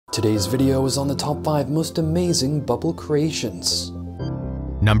Today's video is on the top 5 most amazing bubble creations.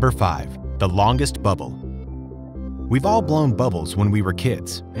 Number 5. The longest bubble. We've all blown bubbles when we were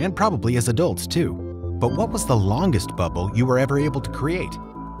kids, and probably as adults too. But what was the longest bubble you were ever able to create?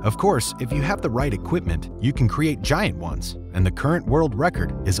 Of course, if you have the right equipment, you can create giant ones, and the current world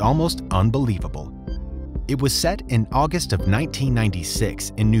record is almost unbelievable. It was set in August of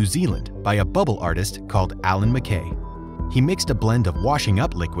 1996 in New Zealand by a bubble artist called Alan McKay. He mixed a blend of washing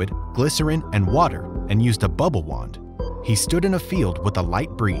up liquid, glycerin, and water and used a bubble wand. He stood in a field with a light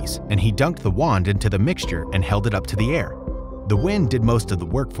breeze, and he dunked the wand into the mixture and held it up to the air. The wind did most of the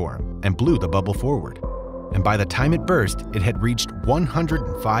work for him and blew the bubble forward. And by the time it burst, it had reached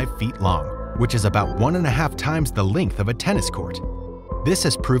 105 feet long, which is about 1.5 times the length of a tennis court. This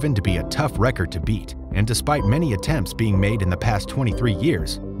has proven to be a tough record to beat, and despite many attempts being made in the past 23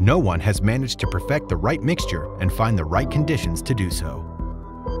 years, no one has managed to perfect the right mixture and find the right conditions to do so.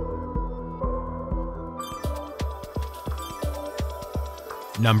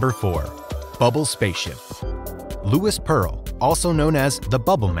 Number 4. Bubble Spaceship. Louis Pearl, also known as the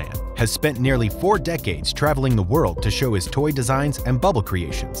Bubble Man, has spent nearly 4 decades traveling the world to show his toy designs and bubble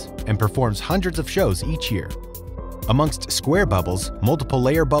creations, and performs hundreds of shows each year. Amongst square bubbles, multiple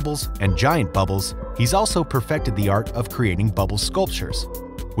layer bubbles, and giant bubbles, he's also perfected the art of creating bubble sculptures,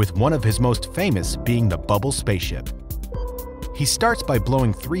 with one of his most famous being the Bubble Spaceship. He starts by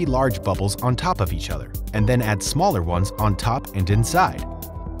blowing 3 large bubbles on top of each other, and then adds smaller ones on top and inside.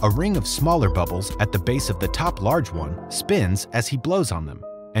 A ring of smaller bubbles at the base of the top large one spins as he blows on them,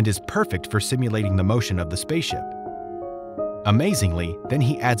 and is perfect for simulating the motion of the spaceship. Amazingly, then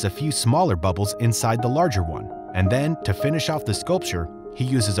he adds a few smaller bubbles inside the larger one, and then, to finish off the sculpture, he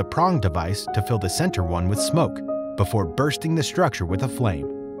uses a prong device to fill the center one with smoke, before bursting the structure with a flame.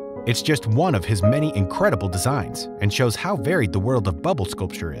 It's just one of his many incredible designs, and shows how varied the world of bubble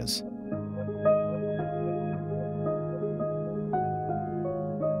sculpture is.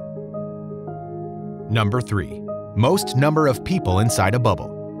 Number 3. Most number of people inside a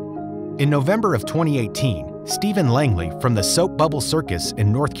bubble. In November of 2018, Stephen Langley from the Soap Bubble Circus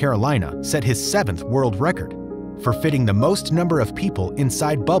in North Carolina set his 7th world record for fitting the most number of people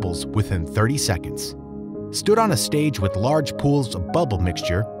inside bubbles within 30 seconds. Stood on a stage with large pools of bubble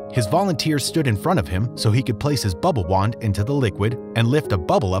mixture, his volunteers stood in front of him so he could place his bubble wand into the liquid and lift a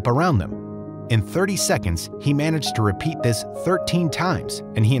bubble up around them. In 30 seconds, he managed to repeat this 13 times,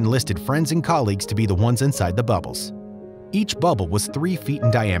 and he enlisted friends and colleagues to be the ones inside the bubbles. Each bubble was 3 feet in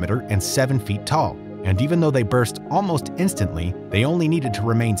diameter and 7 feet tall, and even though they burst almost instantly, they only needed to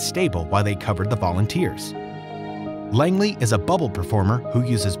remain stable while they covered the volunteers. Langley is a bubble performer who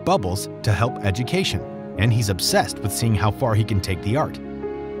uses bubbles to help education, and he's obsessed with seeing how far he can take the art.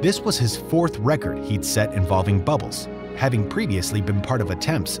 This was his 4th record he'd set involving bubbles, having previously been part of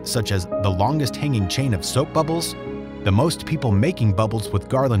attempts such as the longest hanging chain of soap bubbles, the most people making bubbles with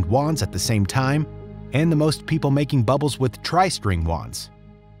garland wands at the same time, and the most people making bubbles with tri-string wands.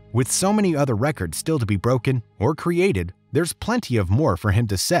 With so many other records still to be broken or created, there's plenty of more for him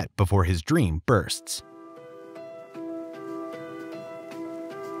to set before his dream bursts.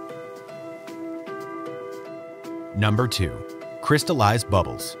 Number 2. Crystallized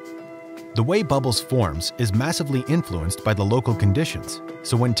Bubbles. The way bubbles forms is massively influenced by the local conditions,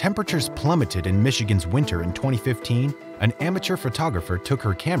 so when temperatures plummeted in Michigan's winter in 2015, an amateur photographer took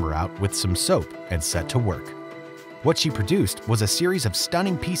her camera out with some soap and set to work. What she produced was a series of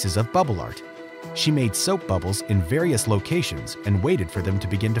stunning pieces of bubble art. She made soap bubbles in various locations and waited for them to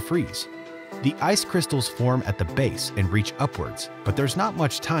begin to freeze. The ice crystals form at the base and reach upwards, but there's not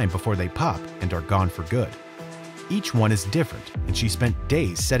much time before they pop and are gone for good. Each one is different, and she spent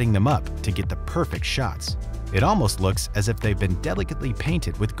days setting them up to get the perfect shots. It almost looks as if they've been delicately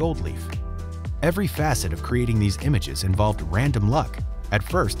painted with gold leaf. Every facet of creating these images involved random luck. At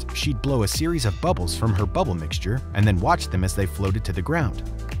first, she'd blow a series of bubbles from her bubble mixture and then watch them as they floated to the ground.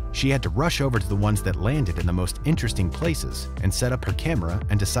 She had to rush over to the ones that landed in the most interesting places and set up her camera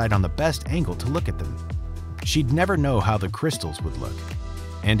and decide on the best angle to look at them. She'd never know how the crystals would look.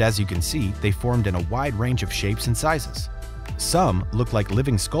 And as you can see, they formed in a wide range of shapes and sizes. Some looked like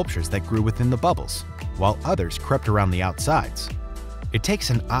living sculptures that grew within the bubbles, while others crept around the outsides. It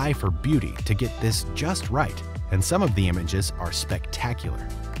takes an eye for beauty to get this just right, and some of the images are spectacular.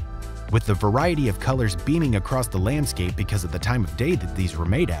 With the variety of colors beaming across the landscape because of the time of day that these were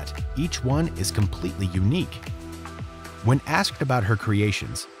made at, each one is completely unique. When asked about her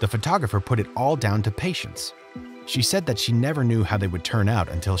creations, the photographer put it all down to patience. She said that she never knew how they would turn out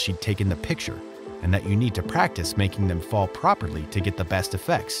until she'd taken the picture, and that you need to practice making them fall properly to get the best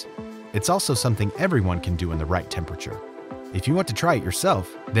effects. It's also something everyone can do in the right temperature. If you want to try it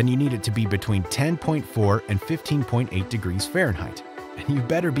yourself, then you need it to be between 10.4 and 15.8 degrees Fahrenheit. And you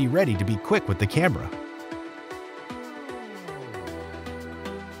better be ready to be quick with the camera.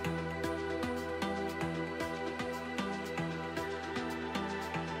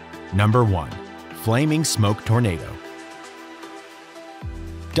 Number 1. Flaming Smoke Tornado.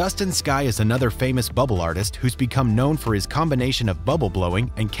 Dustin Sky is another famous bubble artist who's become known for his combination of bubble blowing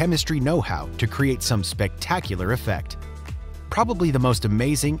and chemistry know-how to create some spectacular effect. Probably the most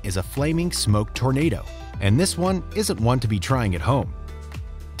amazing is a flaming smoke tornado, and this one isn't one to be trying at home.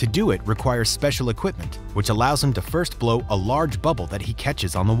 To do it requires special equipment, which allows him to first blow a large bubble that he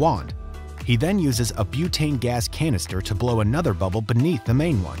catches on the wand. He then uses a butane gas canister to blow another bubble beneath the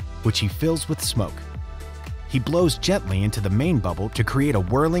main one, which he fills with smoke. He blows gently into the main bubble to create a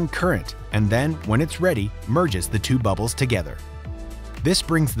whirling current, and then, when it's ready, merges the two bubbles together. This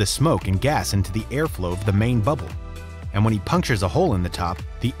brings the smoke and gas into the airflow of the main bubble, and when he punctures a hole in the top,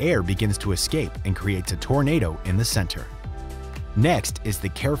 the air begins to escape and creates a tornado in the center. Next is the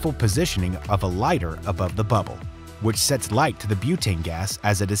careful positioning of a lighter above the bubble, which sets light to the butane gas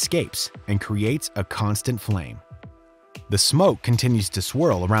as it escapes and creates a constant flame. The smoke continues to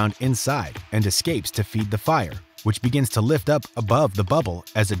swirl around inside and escapes to feed the fire, which begins to lift up above the bubble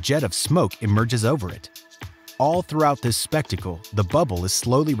as a jet of smoke emerges over it. All throughout this spectacle, the bubble is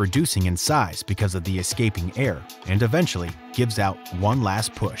slowly reducing in size because of the escaping air and eventually gives out one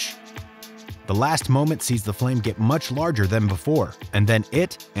last push. The last moment sees the flame get much larger than before, and then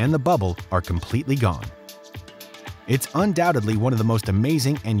it and the bubble are completely gone. It's undoubtedly one of the most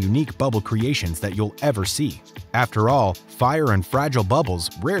amazing and unique bubble creations that you'll ever see. After all, fire and fragile bubbles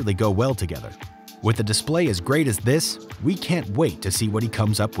rarely go well together. With a display as great as this, we can't wait to see what he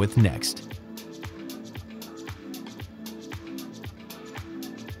comes up with next.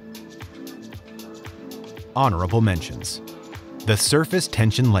 Honorable mentions. The Surface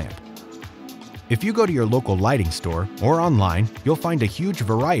Tension Lamp. If you go to your local lighting store or online, you'll find a huge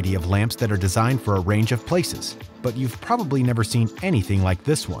variety of lamps that are designed for a range of places, but you've probably never seen anything like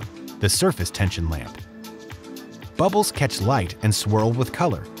this one, the Surface Tension Lamp. Bubbles catch light and swirl with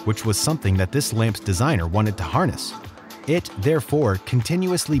color, which was something that this lamp's designer wanted to harness. It, therefore,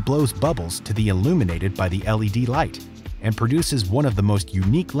 continuously blows bubbles to be illuminated by the LED light and produces one of the most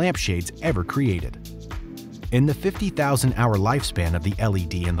unique lampshades ever created. In the 50,000-hour lifespan of the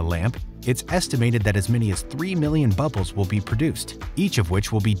LED in the lamp, it's estimated that as many as 3 million bubbles will be produced, each of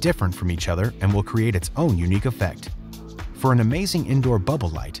which will be different from each other and will create its own unique effect. For an amazing indoor bubble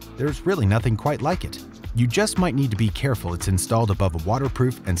light, there's really nothing quite like it. You just might need to be careful it's installed above a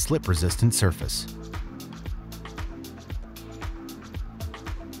waterproof and slip-resistant surface.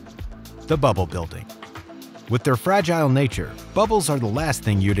 The Bubble Building. With their fragile nature, bubbles are the last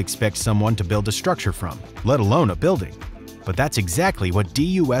thing you'd expect someone to build a structure from, let alone a building. But that's exactly what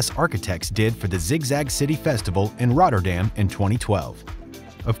DUS architects did for the Zigzag City Festival in Rotterdam in 2012.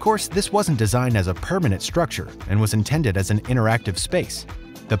 Of course, this wasn't designed as a permanent structure and was intended as an interactive space.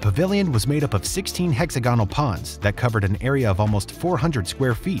 The pavilion was made up of 16 hexagonal ponds that covered an area of almost 400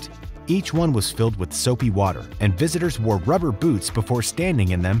 square feet. Each one was filled with soapy water, and visitors wore rubber boots before standing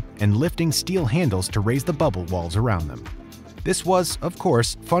in them and lifting steel handles to raise the bubble walls around them. This was, of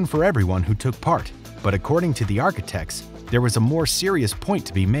course, fun for everyone who took part, but according to the architects, there was a more serious point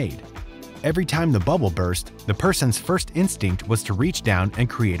to be made. Every time the bubble burst, the person's first instinct was to reach down and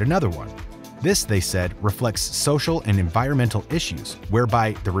create another one. This, they said, reflects social and environmental issues,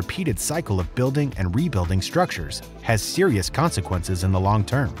 whereby the repeated cycle of building and rebuilding structures has serious consequences in the long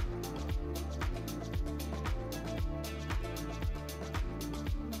term.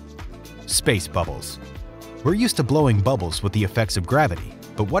 Space bubbles. We're used to blowing bubbles with the effects of gravity,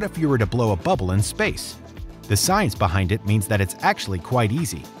 but what if you were to blow a bubble in space? The science behind it means that it's actually quite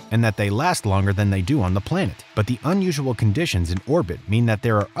easy, and that they last longer than they do on the planet. But the unusual conditions in orbit mean that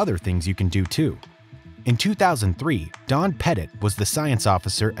there are other things you can do too. In 2003, Don Pettit was the science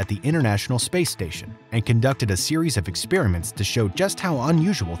officer at the International Space Station and conducted a series of experiments to show just how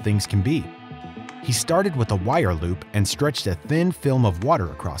unusual things can be. He started with a wire loop and stretched a thin film of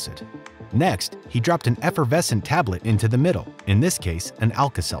water across it. Next, he dropped an effervescent tablet into the middle, in this case, an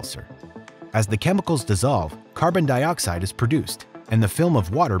Alka-Seltzer. As the chemicals dissolve, carbon dioxide is produced, and the film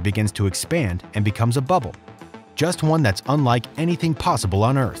of water begins to expand and becomes a bubble. Just one that's unlike anything possible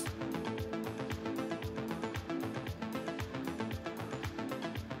on Earth.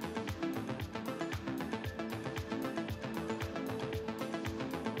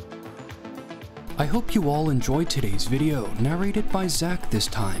 I hope you all enjoyed today's video, narrated by Zach this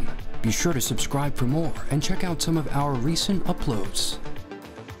time. Be sure to subscribe for more and check out some of our recent uploads.